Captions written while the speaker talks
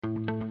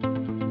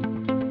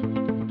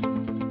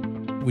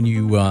When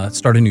you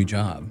start a new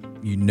job,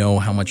 you know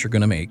how much you're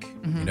going to make.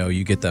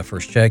 You get that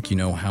first check, you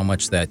know how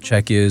much that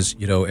check is,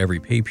 every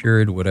pay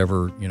period,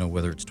 whatever,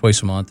 whether it's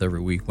twice a month, every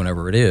week,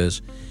 whenever it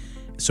is.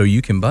 So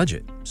you can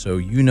budget.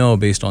 So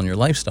based on your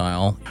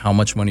lifestyle, how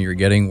much money you're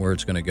getting, where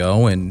it's going to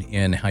go,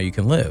 and how you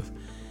can live.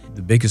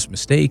 The biggest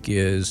mistake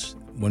is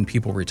when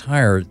people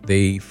retire,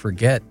 they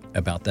forget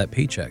about that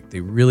paycheck.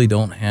 They really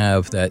don't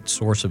have that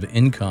source of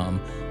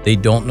income. They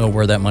don't know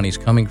where that money's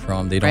coming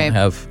from. They don't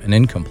have an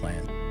income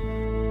plan.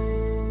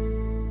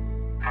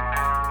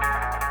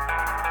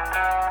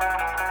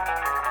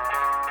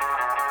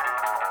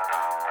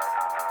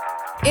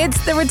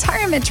 It's The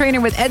Retirement Trainer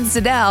with Ed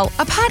Siddell,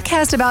 a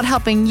podcast about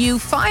helping you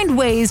find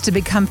ways to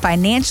become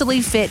financially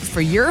fit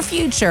for your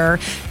future,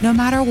 no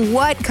matter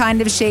what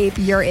kind of shape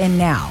you're in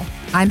now.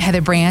 I'm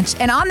Heather Branch,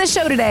 and on the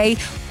show today,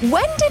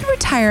 when did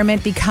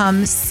retirement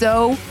become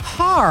so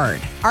hard?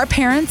 Our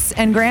parents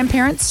and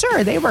grandparents,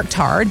 sure, they worked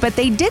hard, but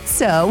they did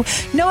so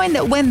knowing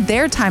that when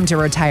their time to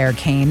retire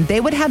came,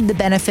 they would have the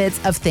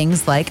benefits of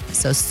things like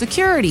Social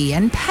Security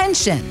and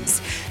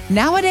pensions.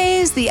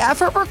 Nowadays, the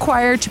effort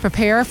required to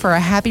prepare for a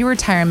happy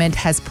retirement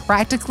has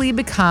practically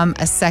become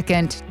a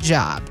second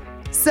job.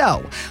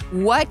 So,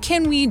 what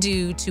can we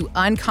do to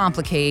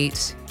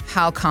uncomplicate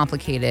how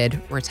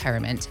complicated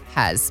retirement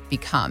has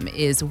become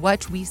is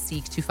what we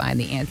seek to find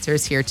the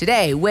answers here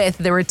today with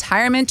the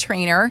retirement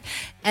trainer,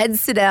 Ed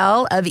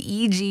Siddell of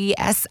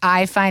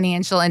EGSI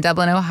Financial in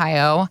Dublin,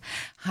 Ohio.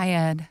 Hi,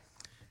 Ed.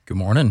 Good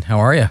morning. How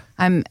are you?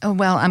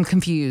 I'm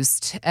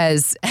confused,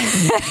 as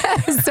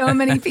so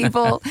many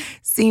people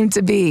seem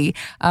to be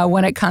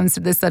when it comes to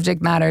the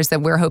subject matters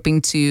that we're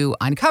hoping to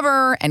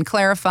uncover and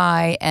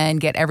clarify and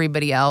get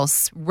everybody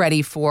else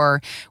ready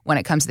for when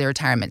it comes to their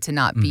retirement, to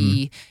not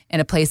be in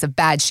a place of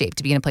bad shape,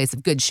 to be in a place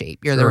of good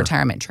shape. You're the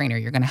retirement trainer.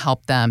 You're going to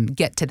help them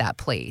get to that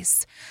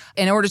place.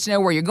 In order to know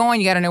where you're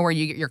going, you got to know where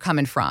you're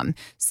coming from.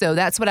 So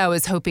that's what I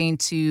was hoping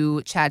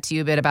to chat to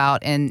you a bit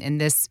about in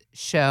this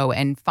show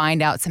and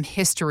find out some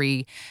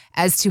history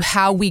as to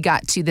how we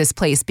got to this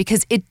place,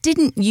 because it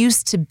didn't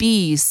used to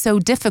be so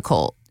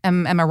difficult.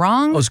 Am I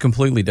wrong? It was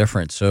completely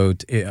different. So,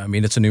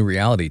 it's a new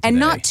reality today. And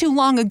not too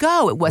long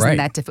ago, it wasn't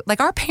that difficult. Like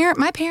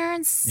my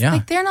parents,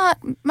 they're not,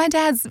 my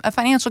dad's a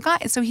financial guy,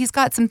 so he's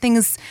got some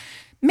things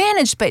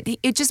managed, but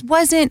it just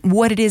wasn't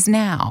what it is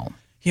now.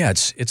 Yeah,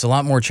 it's a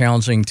lot more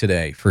challenging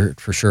today, for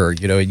sure.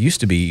 It used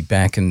to be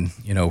back in,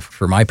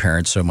 for my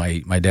parents, so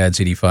my dad's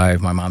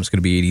 85, my mom's going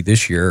to be 80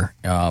 this year.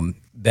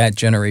 That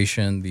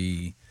generation,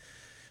 the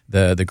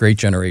great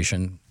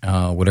generation,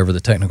 whatever the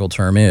technical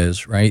term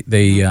is, right?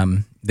 They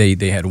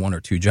had one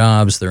or two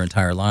jobs their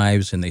entire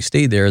lives, and they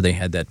stayed there. They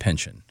had that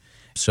pension.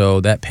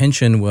 So that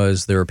pension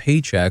was their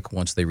paycheck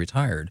once they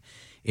retired.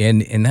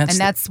 And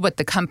that's what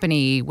the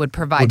company would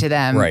provide to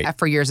them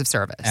for years of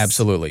service.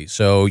 Absolutely.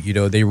 So,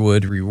 they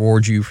would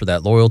reward you for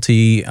that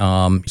loyalty,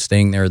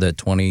 staying there that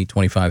 20,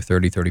 25,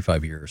 30,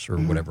 35 years or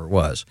whatever it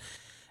was.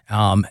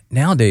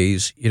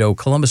 Nowadays,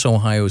 Columbus,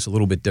 Ohio is a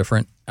little bit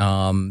different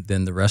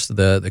than the rest of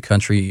the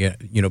country.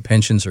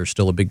 Pensions are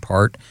still a big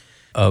part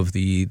of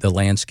the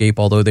landscape,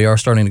 although they are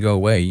starting to go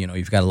away.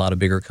 You've got a lot of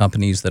bigger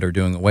companies that are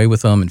doing away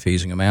with them and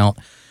phasing them out.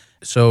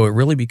 So it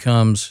really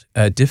becomes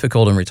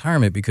difficult in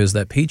retirement because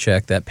that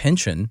paycheck, that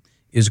pension,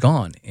 is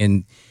gone.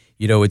 And,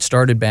 it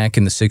started back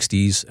in the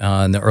 60s.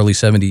 In the early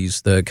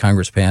 70s, the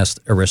Congress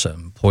passed ERISA,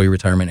 Employee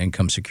Retirement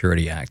Income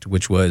Security Act,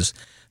 which was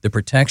the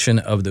protection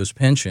of those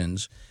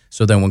pensions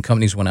so that when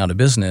companies went out of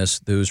business,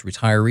 those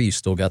retirees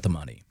still got the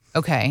money.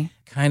 Okay.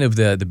 Kind of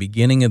the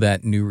beginning of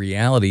that new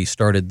reality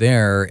started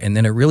there, and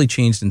then it really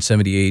changed in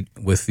 78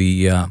 with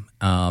the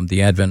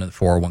advent of the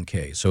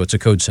 401k. So it's a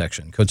code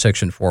section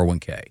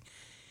 401k.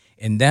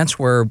 And that's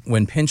where,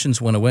 when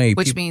pensions went away...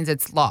 Which means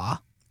it's law.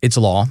 It's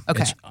law.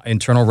 Okay. It's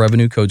Internal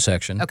Revenue Code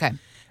section. Okay.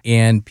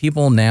 And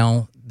people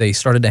now, they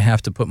started to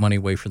have to put money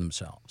away for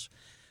themselves.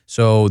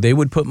 So they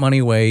would put money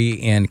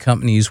away, and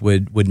companies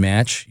would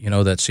match,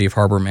 that safe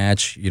harbor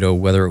match,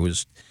 whether it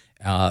was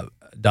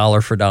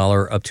dollar for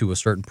dollar up to a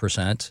certain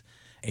percent.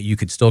 You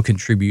could still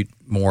contribute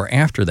more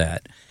after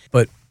that.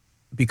 But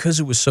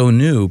because it was so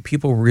new,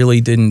 people really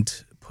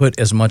didn't put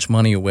as much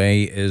money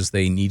away as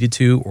they needed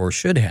to or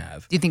should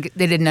have. Do you think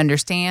they didn't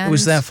understand? It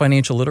was that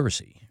financial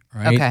literacy,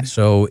 right? Okay.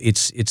 So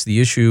it's the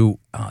issue.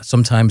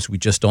 Sometimes we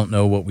just don't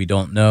know what we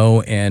don't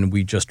know, and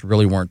we just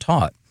really weren't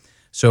taught.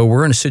 So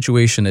we're in a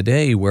situation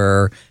today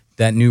where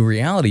that new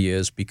reality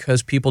is,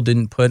 because people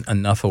didn't put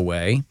enough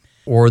away,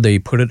 or they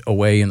put it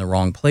away in the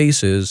wrong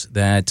places,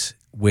 that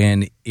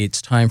when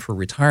it's time for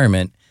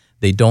retirement,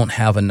 they don't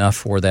have enough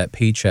for that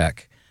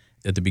paycheck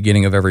at the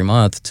beginning of every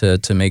month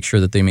to make sure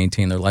that they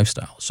maintain their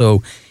lifestyle.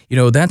 So,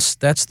 that's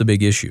the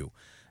big issue.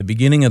 The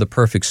beginning of the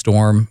perfect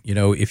storm,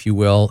 if you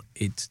will,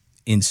 it's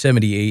in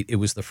 78, it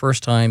was the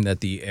first time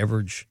that the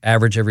average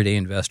everyday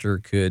investor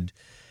could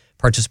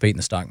participate in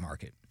the stock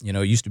market. It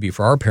used to be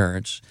for our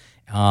parents,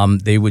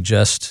 they would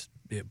just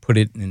put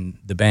it in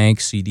the bank,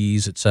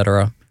 CDs, et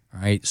cetera,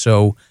 right?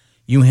 So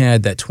you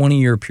had that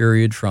 20-year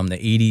period from the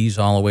 80s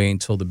all the way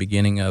until the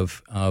beginning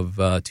of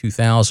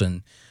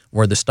 2000,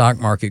 where the stock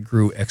market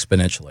grew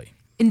exponentially.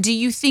 And do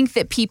you think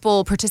that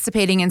people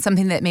participating in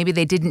something that maybe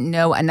they didn't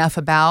know enough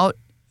about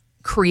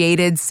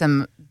created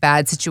some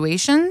bad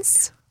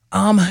situations?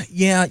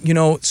 Yeah,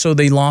 so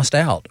they lost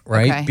out,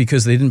 right? Okay.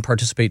 Because they didn't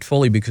participate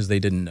fully because they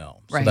didn't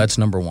know. Right. So that's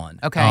number one.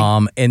 Okay.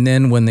 And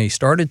then when they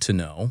started to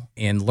know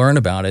and learn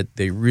about it,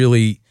 they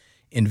really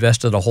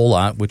invested a whole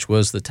lot, which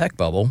was the tech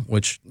bubble,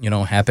 which,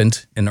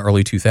 happened in the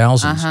early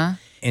 2000s.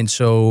 And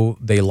so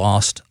they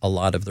lost a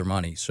lot of their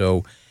money.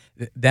 So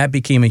that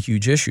became a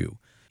huge issue.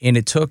 And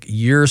it took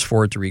years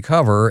for it to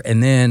recover.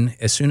 And then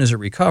as soon as it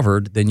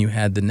recovered, then you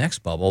had the next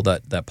bubble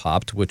that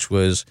popped, which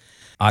was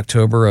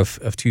October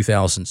of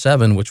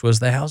 2007, which was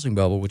the housing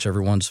bubble, which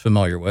everyone's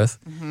familiar with.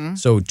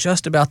 So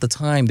just about the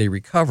time they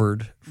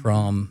recovered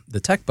from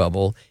the tech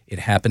bubble, it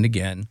happened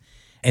again.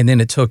 And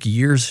then it took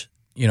years,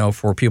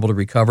 for people to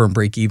recover and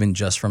break even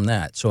just from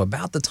that. So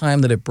about the time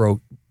that it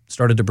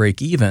started to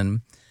break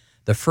even,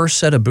 the first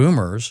set of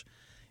boomers,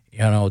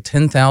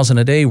 10,000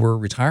 a day were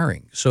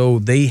retiring. So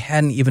they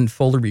hadn't even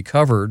fully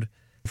recovered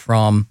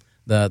from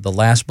the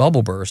last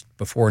bubble burst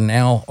before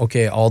now,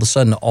 okay, all of a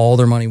sudden all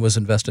their money was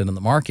invested in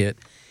the market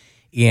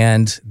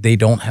and they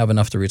don't have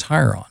enough to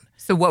retire on.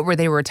 So what were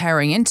they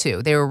retiring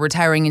into? They were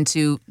retiring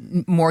into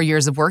more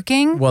years of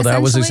working? Well,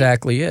 that was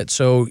exactly it.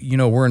 So,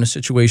 we're in a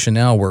situation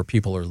now where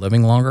people are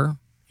living longer.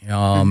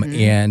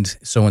 And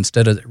so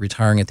instead of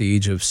retiring at the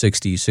age of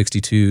 60,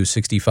 62,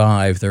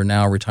 65, they're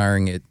now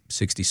retiring at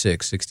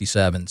 66,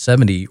 67,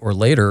 70 or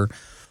later,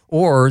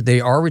 or they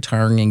are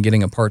retiring and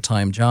getting a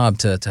part-time job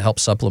to help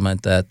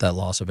supplement that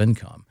loss of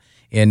income.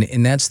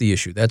 And that's the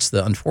issue. That's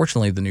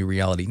unfortunately the new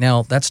reality.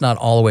 Now, that's not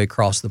all the way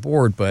across the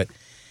board, but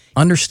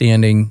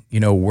understanding,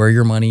 where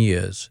your money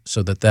is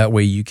so that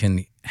way you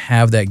can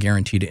have that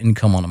guaranteed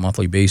income on a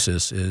monthly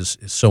basis is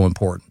so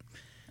important.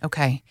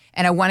 Okay.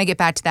 And I want to get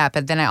back to that,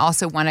 but then I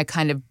also want to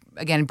kind of,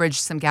 again, bridge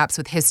some gaps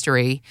with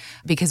history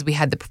because we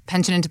had the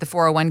pension into the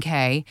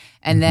 401k,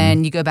 and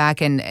then you go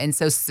back and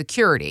Social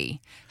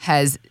Security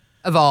has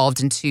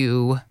evolved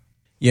into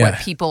what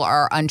people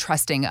are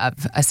untrusting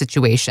of a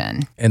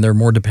situation. And they're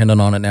more dependent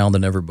on it now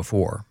than ever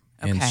before.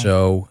 Okay. And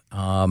so...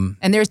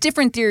 and there's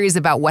different theories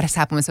about what has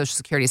happened with Social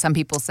Security. Some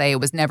people say it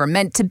was never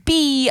meant to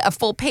be a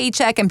full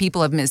paycheck and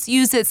people have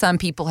misused it. Some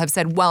people have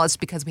said, well, it's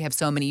because we have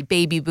so many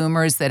baby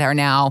boomers that are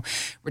now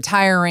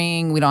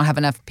retiring. We don't have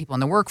enough people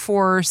in the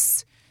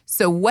workforce.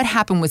 So what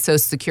happened with Social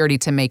Security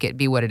to make it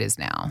be what it is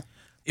now?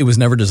 It was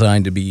never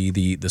designed to be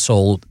the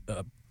sole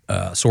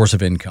source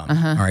of income,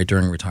 all right,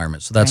 during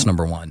retirement. So that's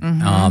number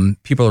one.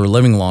 People are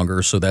living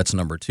longer, so that's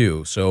number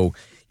two. So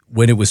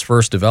when it was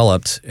first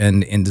developed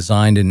and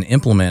designed and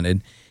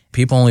implemented,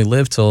 people only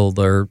lived till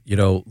their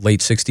late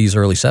 60s,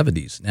 early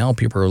 70s. Now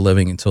people are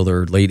living until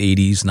their late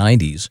 80s,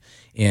 90s,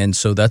 and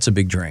so that's a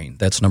big drain.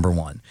 That's number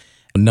one.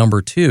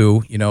 Number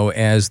two,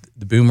 as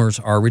the boomers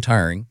are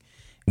retiring,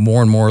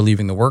 more and more are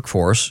leaving the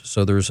workforce,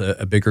 so there's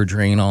a bigger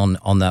drain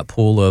on that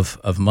pool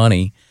of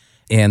money,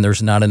 and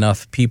there's not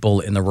enough people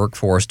in the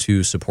workforce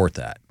to support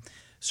that.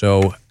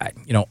 So,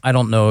 I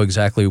don't know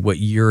exactly what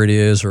year it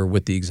is or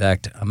what the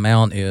exact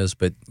amount is,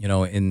 but,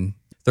 in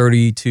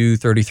 32,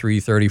 33,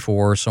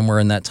 34, somewhere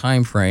in that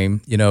time frame,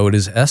 it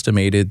is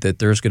estimated that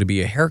there's going to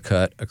be a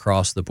haircut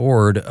across the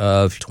board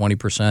of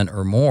 20%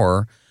 or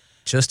more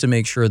just to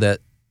make sure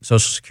that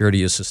Social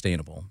Security is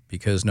sustainable.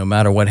 Because no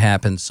matter what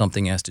happens,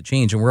 something has to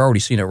change. And we're already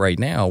seeing it right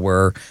now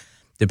where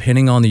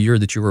depending on the year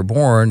that you were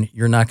born,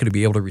 you're not going to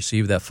be able to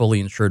receive that fully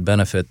insured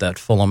benefit, that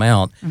full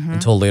amount,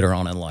 until later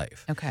on in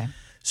life. Okay.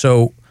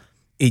 So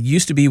it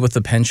used to be with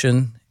the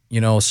pension,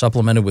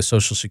 supplemented with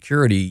Social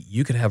Security,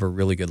 you could have a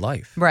really good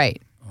life.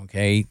 Right.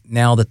 Okay.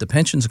 Now that the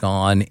pension's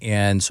gone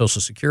and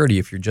Social Security,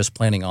 if you're just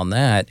planning on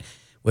that,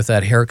 with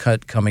that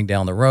haircut coming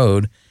down the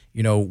road,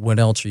 what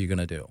else are you going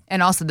to do?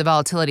 And also the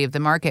volatility of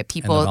the market.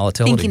 People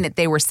thinking that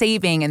they were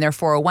saving in their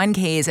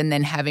 401ks and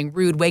then having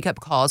rude wake-up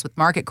calls with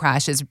market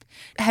crashes.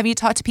 Have you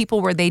talked to people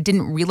where they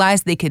didn't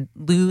realize they could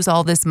lose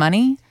all this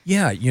money?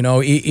 Yeah.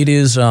 It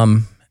is...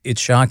 It's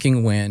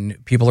shocking when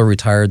people are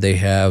retired, they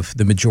have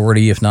the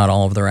majority, if not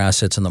all of their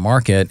assets in the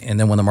market. And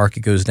then when the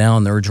market goes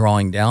down, they're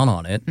drawing down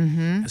on it.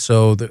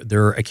 So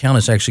their account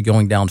is actually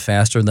going down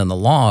faster than the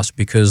loss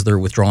because they're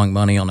withdrawing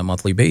money on a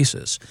monthly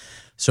basis.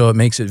 So it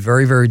makes it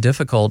very, very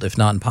difficult, if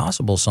not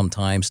impossible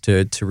sometimes,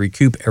 to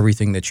recoup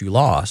everything that you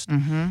lost.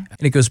 And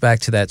it goes back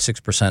to that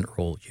 6%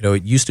 rule.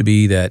 It used to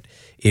be that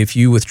if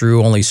you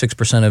withdrew only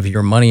 6% of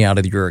your money out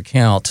of your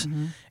account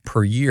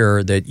per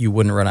year, that you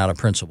wouldn't run out of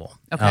principal.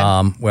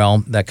 Okay.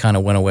 Well, that kind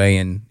of went away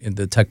in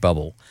the tech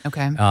bubble.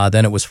 Okay.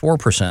 Then it was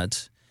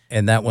 4%,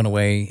 and that went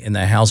away in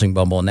the housing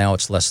bubble, and now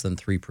it's less than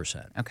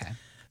 3%. Okay.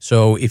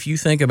 So if you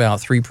think about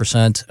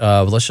 3%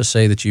 of, let's just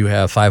say that you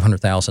have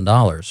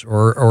 $500,000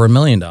 or $1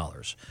 million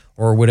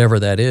or whatever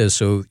that is.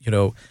 So,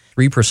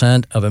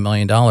 3% of $1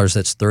 million,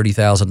 that's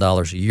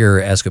 $30,000 a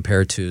year, as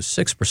compared to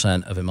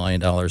 6% of $1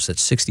 million, that's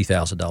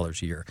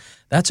 $60,000 a year.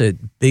 That's a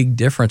big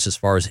difference as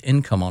far as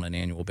income on an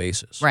annual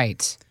basis.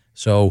 Right.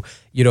 So,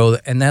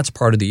 and that's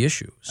part of the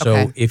issue.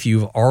 So if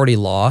you've already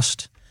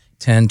lost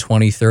 10,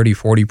 20, 30,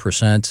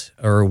 40%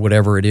 or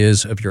whatever it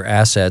is of your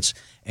assets,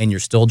 and you're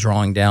still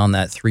drawing down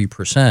that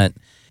 3%,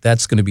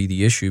 that's going to be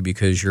the issue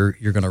because you're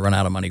going to run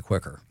out of money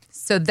quicker.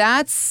 So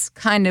that's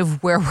kind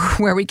of where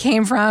we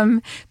came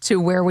from to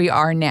where we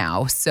are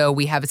now. So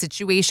we have a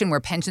situation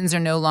where pensions are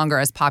no longer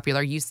as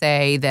popular. You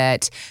say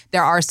that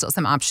there are still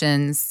some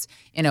options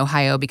in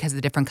Ohio because of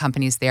the different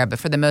companies there, but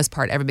for the most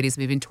part, everybody's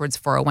moving towards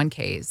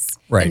 401ks.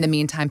 Right. In the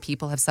meantime,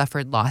 people have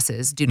suffered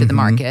losses due to the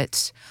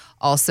market.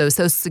 Also,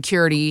 Social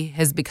Security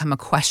has become a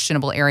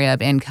questionable area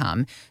of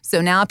income.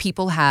 So now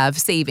people have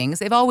savings.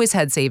 They've always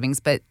had savings,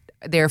 but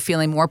they're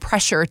feeling more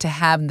pressure to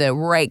have the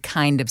right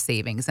kind of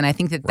savings. And I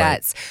think that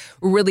that's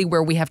really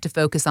where we have to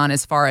focus on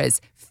as far as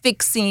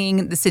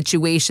fixing the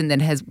situation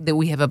that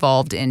we have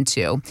evolved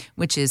into,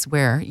 which is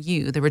where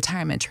you, the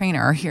retirement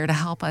trainer, are here to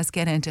help us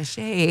get into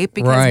shape.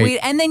 Because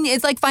and then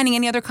it's like finding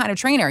any other kind of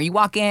trainer. You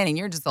walk in and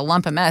you're just a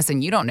lump of mess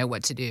and you don't know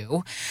what to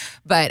do.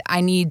 But I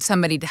need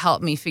somebody to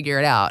help me figure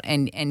it out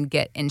and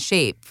get in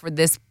shape for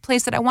this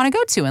place that I want to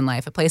go to in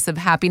life, a place of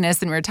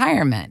happiness and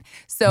retirement.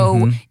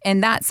 So,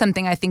 and that's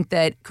something I think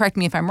that, correct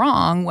me if I'm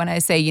wrong, when I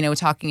say,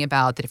 talking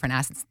about the different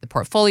assets of the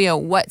portfolio,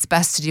 what's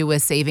best to do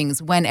with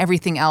savings when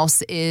everything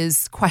else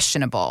is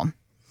questionable?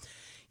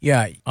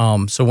 Yeah.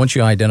 So once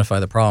you identify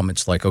the problem,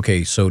 it's like,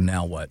 okay, so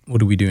now what? What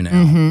do we do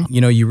now?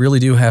 You really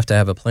do have to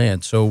have a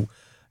plan. So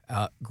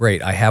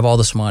great, I have all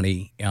this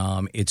money.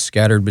 It's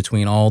scattered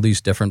between all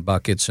these different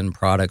buckets and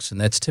products,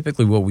 and that's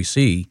typically what we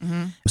see.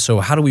 So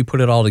how do we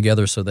put it all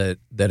together so that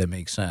it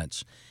makes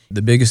sense?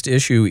 The biggest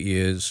issue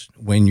is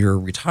when you're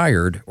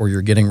retired or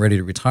you're getting ready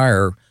to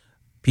retire,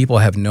 people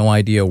have no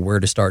idea where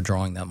to start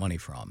drawing that money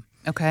from.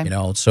 Okay.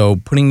 So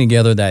putting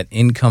together that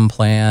income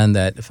plan,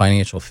 that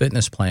financial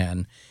fitness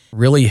plan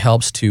really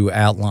helps to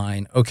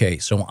outline, okay,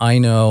 so I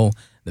know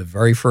the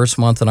very first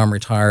month that I'm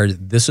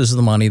retired, this is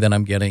the money that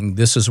I'm getting,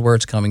 this is where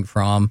it's coming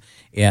from,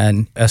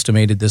 and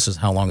estimated this is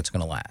how long it's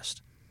going to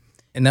last.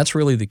 And that's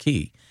really the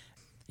key.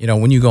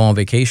 When you go on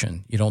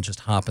vacation, you don't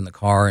just hop in the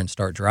car and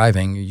start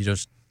driving. You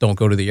just don't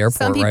go to the airport,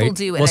 some people right?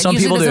 do, well, some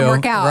people do.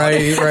 Work out.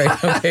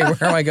 Right. Okay,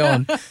 where am I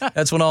going?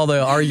 That's when all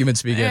the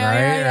arguments begin,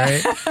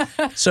 right?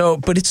 So,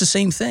 but it's the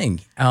same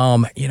thing.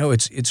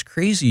 It's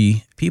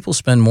crazy. People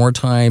spend more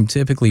time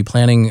typically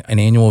planning an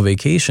annual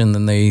vacation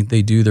than they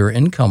do their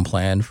income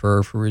plan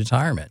for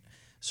retirement.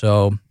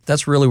 So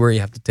that's really where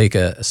you have to take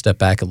a step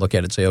back and look at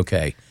it and say,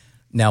 okay,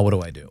 now what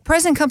do I do?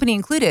 Present company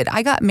included.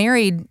 I got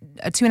married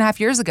 2.5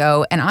 years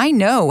ago, and I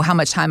know how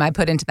much time I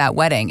put into that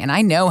wedding, and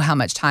I know how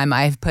much time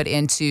I've put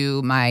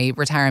into my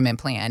retirement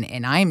plan,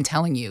 and I'm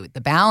telling you, the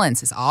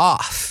balance is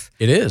off.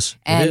 It is.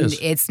 And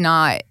it's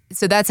not.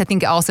 So that's, I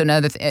think, also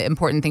another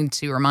important thing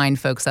to remind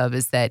folks of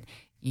is that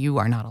you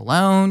are not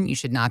alone. You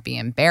should not be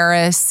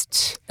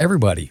embarrassed.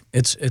 Everybody.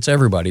 It's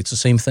everybody. It's the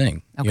same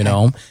thing.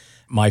 Okay.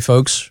 My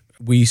folks,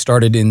 we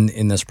started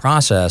in this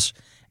process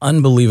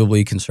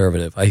unbelievably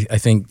conservative. I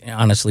think,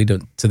 honestly,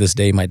 to this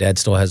day, my dad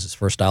still has his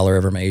first dollar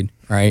ever made,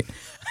 right?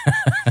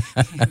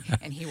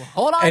 And he will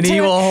hold on to it. And he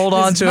will hold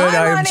on to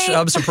it.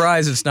 I'm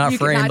surprised it's not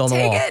framed on the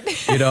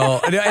wall.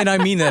 And I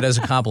mean that as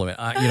a compliment,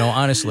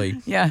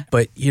 honestly. Yeah.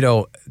 But,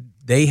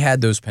 they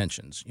had those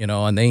pensions,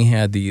 and they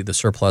had the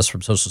surplus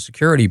from Social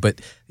Security, but,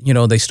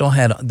 they still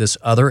had this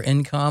other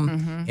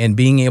income and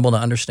being able to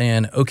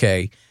understand,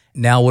 okay,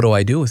 now what do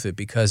I do with it?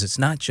 Because it's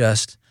not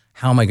just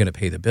how am I going to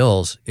pay the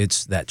bills?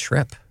 It's that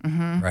trip,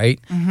 right?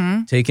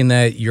 Taking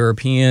that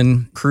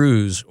European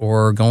cruise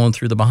or going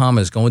through the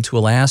Bahamas, going to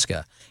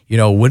Alaska.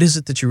 What is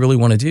it that you really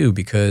want to do?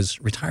 Because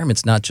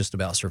retirement's not just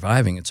about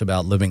surviving. It's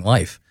about living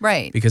life.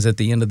 Right. Because at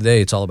the end of the day,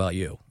 it's all about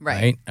you.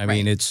 Right. I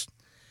mean,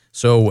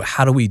 so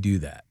how do we do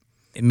that?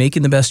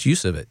 Making the best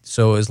use of it.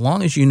 So as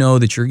long as you know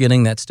that you're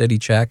getting that steady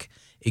check,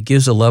 it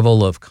gives a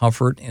level of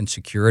comfort and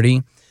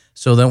security.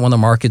 So that when the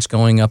market's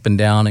going up and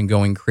down and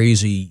going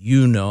crazy,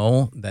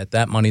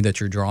 that money that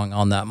you're drawing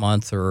on that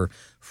month or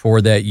for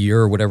that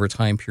year or whatever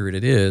time period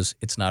it is,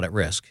 it's not at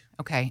risk.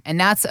 Okay. And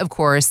that's, of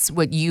course,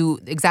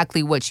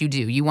 exactly what you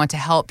do. You want to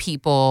help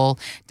people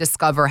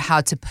discover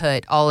how to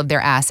put all of their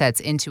assets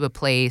into a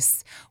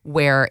place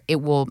where it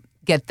will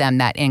get them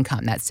that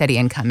income, that steady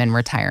income in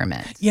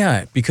retirement.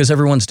 Yeah, because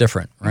everyone's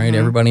different, right?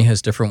 Everybody has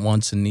different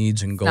wants and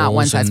needs and goals. Not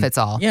one size fits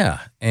all. Yeah,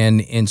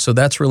 and so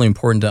that's really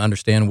important to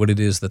understand what it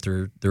is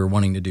that they're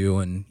wanting to do,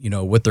 and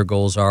what their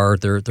goals are,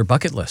 their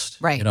bucket list.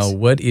 Right.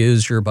 What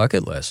is your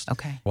bucket list?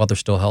 Okay. While they're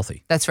still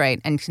healthy. That's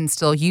right, and can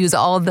still use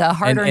all of the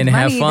hard-earned and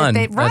money have fun.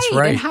 That's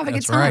right, and have a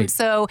good time. Right.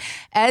 So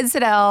Ed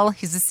Siddell,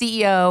 he's the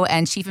CEO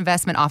and Chief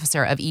Investment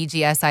Officer of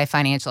EGSI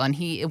Financial, and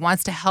he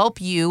wants to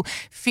help you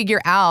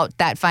figure out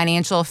that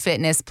financial fitness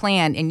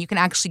plan. And you can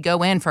actually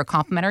go in for a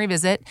complimentary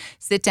visit,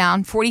 sit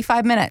down,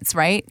 45 minutes,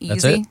 right?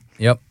 That's it.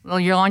 Yep. Well,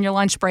 you're on your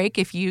lunch break.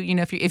 If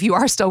you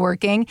are still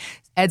working,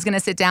 Ed's going to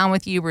sit down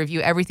with you,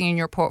 review everything in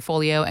your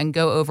portfolio, and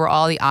go over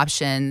all the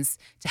options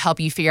to help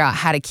you figure out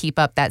how to keep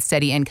up that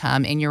steady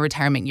income in your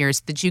retirement years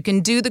so that you can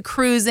do the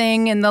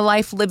cruising and the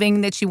life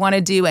living that you want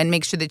to do and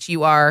make sure that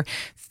you are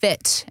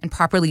fit and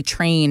properly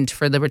trained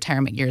for the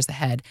retirement years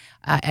ahead.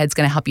 Ed's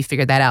going to help you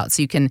figure that out.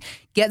 So you can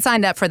get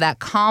signed up for that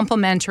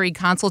complimentary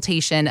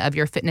consultation of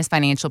your fitness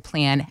financial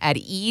plan at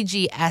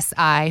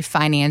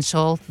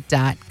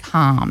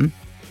egsifinancial.com.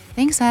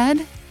 Thanks,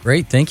 Ed.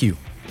 Great. Thank you.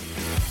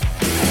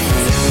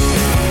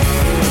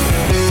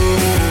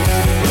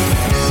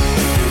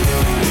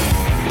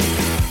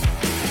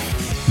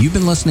 You've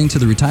been listening to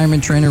The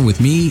Retirement Trainer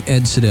with me,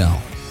 Ed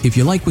Siddell. If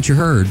you like what you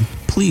heard,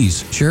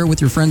 please share it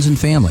with your friends and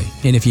family.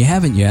 And if you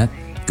haven't yet,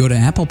 go to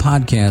Apple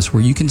Podcasts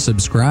where you can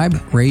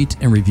subscribe, rate,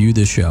 and review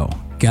this show.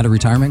 Got a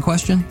retirement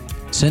question?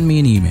 Send me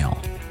an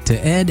email to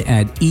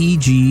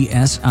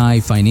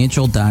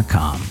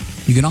ed@egsifinancial.com.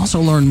 You can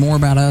also learn more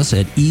about us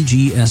at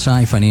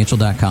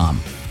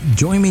egsifinancial.com.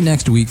 Join me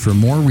next week for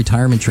more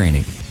retirement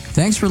training.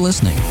 Thanks for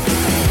listening.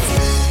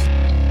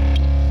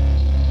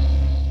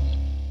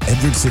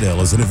 Edward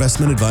Siddell is an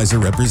investment advisor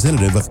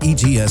representative of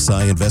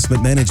EGSI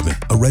Investment Management,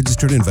 a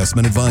registered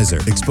investment advisor.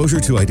 Exposure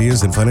to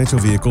ideas and financial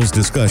vehicles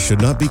discussed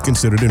should not be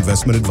considered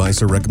investment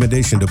advice or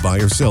recommendation to buy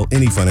or sell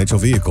any financial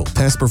vehicle.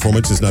 Past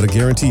performance is not a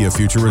guarantee of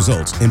future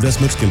results.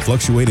 Investments can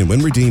fluctuate and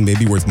when redeemed may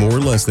be worth more or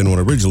less than when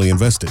originally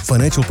invested.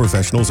 Financial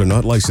professionals are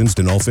not licensed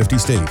in all 50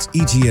 states.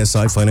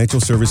 EGSI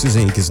Financial Services,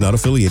 Inc. is not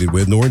affiliated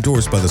with nor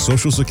endorsed by the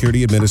Social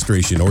Security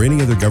Administration or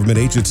any other government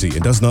agency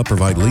and does not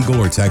provide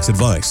legal or tax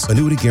advice.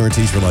 Annuity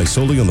guarantees rely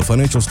solely on the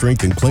financial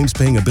strength and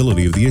claims-paying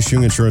ability of the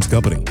issuing insurance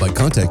company. By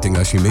contacting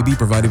us, you may be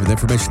provided with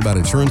information about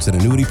insurance and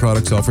annuity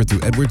products offered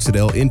through Edward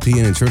Siddell, NP,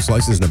 and Insurance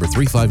License Number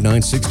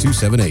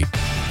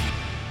 3596278.